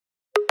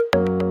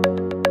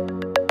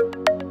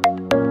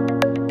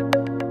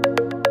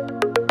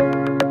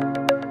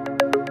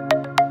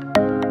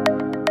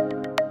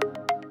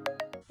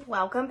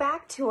welcome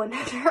back to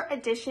another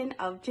edition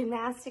of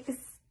Gymnastics at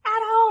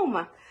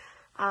Home.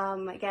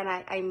 Again,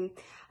 I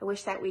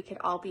wish that we could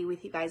all be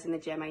with you guys in the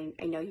gym.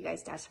 I know you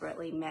guys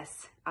desperately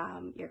miss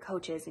your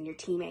coaches and your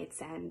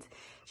teammates and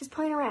just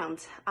playing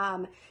around.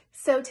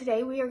 So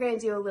today we are going to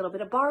do a little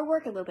bit of bar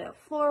work, a little bit of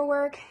floor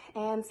work,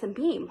 and some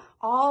beam,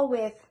 all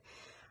with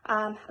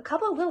a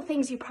couple of little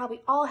things you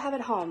probably all have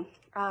at home.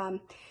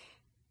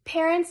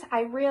 Parents,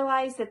 I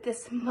realize that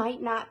this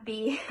might not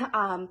be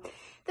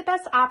the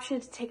best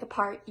option to take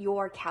apart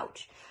your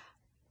couch,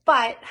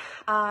 but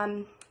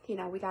you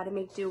know, we got to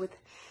make do with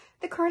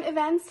the current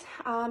events.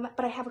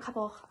 But I have a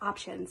couple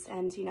options,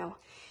 and you know,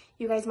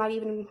 you guys might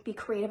even be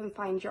creative and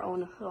find your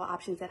own little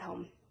options at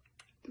home.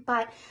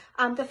 But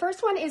the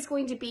first one is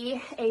going to be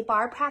a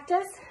bar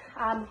practice.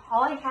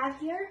 All I have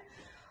here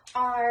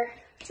are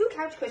 2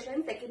 couch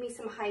cushions that give me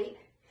some height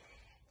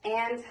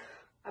and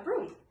a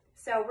broom.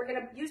 So we're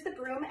gonna use the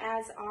broom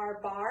as our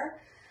bar.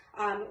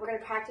 We're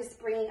gonna practice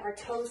bringing our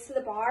toes to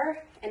the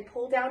bar and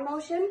pull down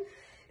motion.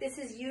 This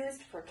is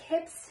used for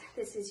kips.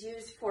 This is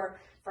used for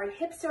front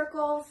hip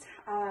circles,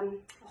 a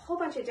whole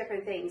bunch of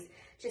different things,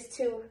 just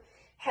to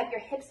have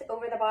your hips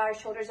over the bar,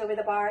 shoulders over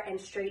the bar, and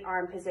straight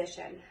arm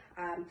position.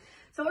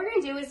 So what we're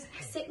gonna do is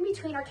sit in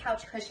between our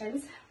couch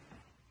cushions.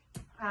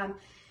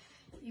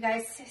 You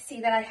guys see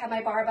that I have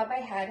my bar above my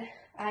head.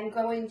 I'm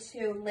going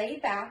to lay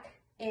back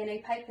in a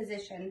pike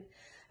position.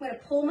 I'm going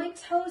to pull my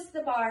toes to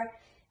the bar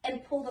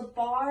and pull the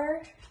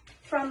bar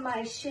from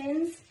my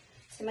shins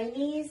to my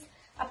knees,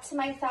 up to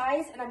my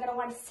thighs, and I'm going to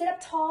want to sit up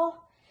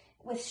tall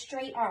with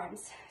straight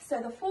arms.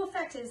 So the full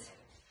effect is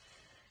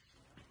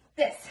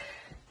this: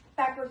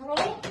 backward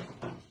roll,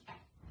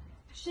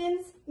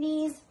 shins,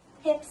 knees,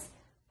 hips,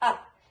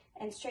 up,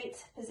 and straight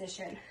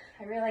position.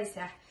 I realize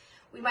that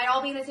we might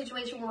all be in a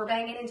situation where we're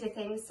banging into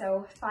things,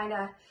 so find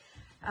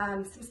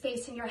some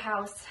space in your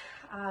house.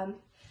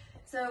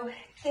 So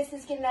this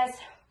is getting us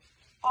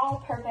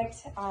all perfect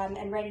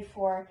and ready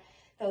for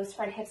those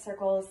front hip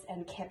circles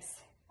and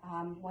kips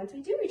once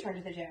we do return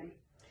to the gym.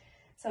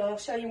 So I'll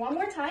show you one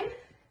more time.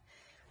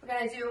 We're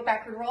gonna do a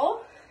backward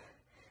roll,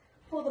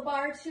 pull the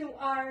bar to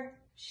our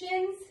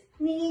shins,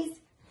 knees,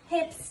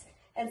 hips,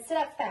 and sit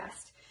up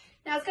fast.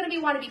 Now it's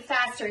gonna want to be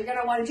faster. You're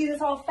gonna wanna do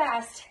this all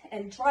fast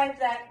and drive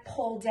that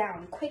pull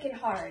down, quick and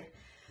hard.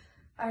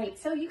 All right,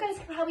 so you guys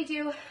can probably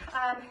do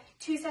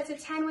 2 sets of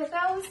 10 with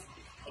those.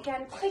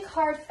 Again, quick,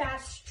 hard,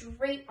 fast,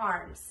 straight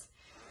arms.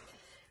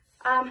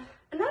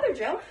 Another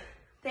drill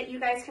that you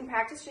guys can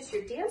practice, just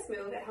your dance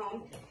move at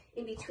home,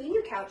 in between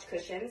your couch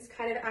cushions,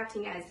 kind of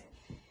acting as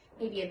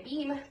maybe a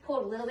beam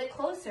pulled a little bit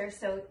closer,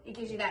 so it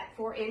gives you that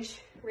 4-inch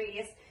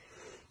radius.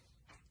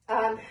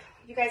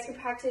 You guys can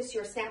practice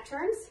your snap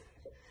turns,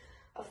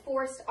 a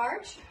forced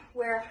arch,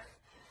 where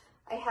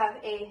I have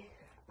a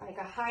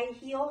high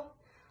heel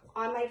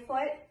on my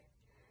foot.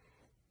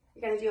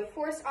 You're gonna do a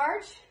forced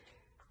arch,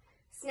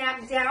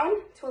 snap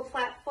down to a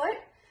flat foot.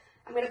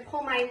 I'm gonna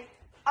pull my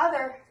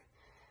other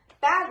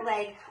bad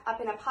leg up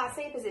in a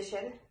passe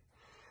position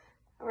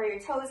where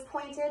your toe is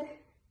pointed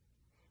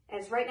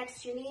and it's right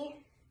next to your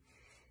knee.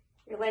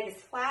 Your leg is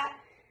flat.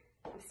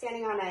 I'm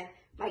standing on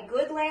my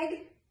good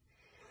leg.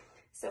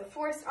 So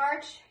forced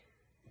arch,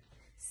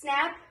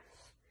 snap,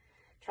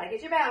 try to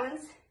get your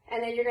balance,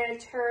 and then you're gonna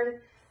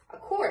turn a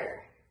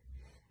quarter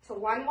to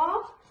one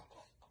wall.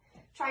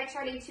 Try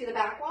turning to the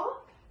back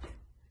wall.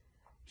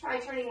 Try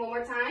turning one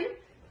more time.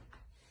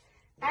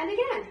 And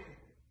again.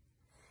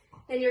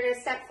 Then you're gonna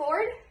step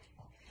forward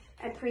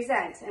and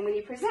present. And when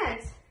you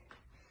present,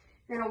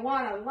 you're gonna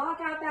wanna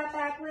lock out that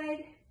back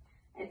leg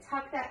and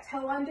tuck that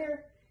toe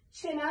under,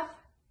 chin up,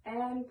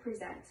 and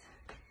present.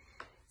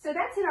 So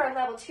that's in our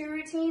level 2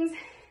 routines.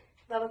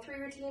 Level 3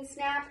 routine: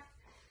 snap,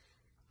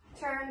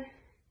 turn,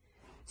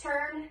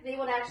 turn. They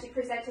will actually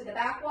present to the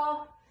back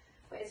wall,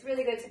 but it's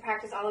really good to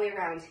practice all the way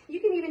around. You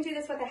can even do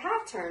this with a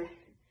half turn.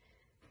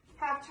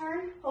 Half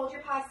turn, hold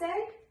your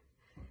passe,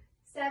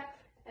 step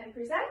and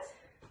present.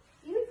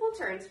 Even full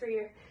turns for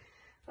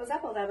those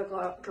upper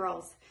level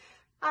girls.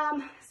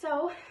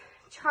 So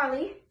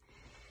Charlie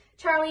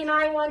and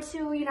I want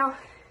to, you know,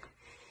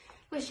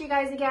 wish you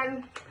guys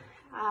again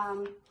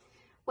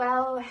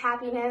well,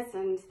 happiness,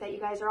 and that you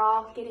guys are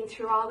all getting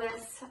through all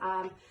this.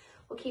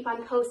 We'll keep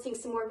on posting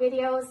some more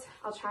videos.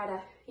 I'll try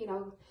to, you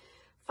know,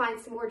 find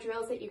some more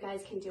drills that you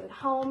guys can do at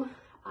home.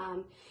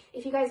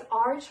 If you guys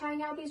are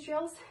trying out these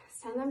drills,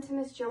 send them to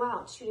Miss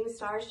Joelle, Shooting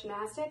Stars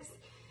Gymnastics.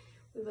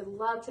 We would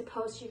love to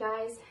post you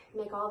guys,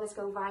 make all this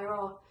go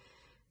viral.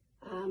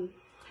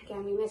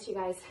 Again, we miss you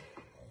guys.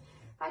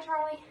 Bye,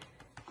 Charlie.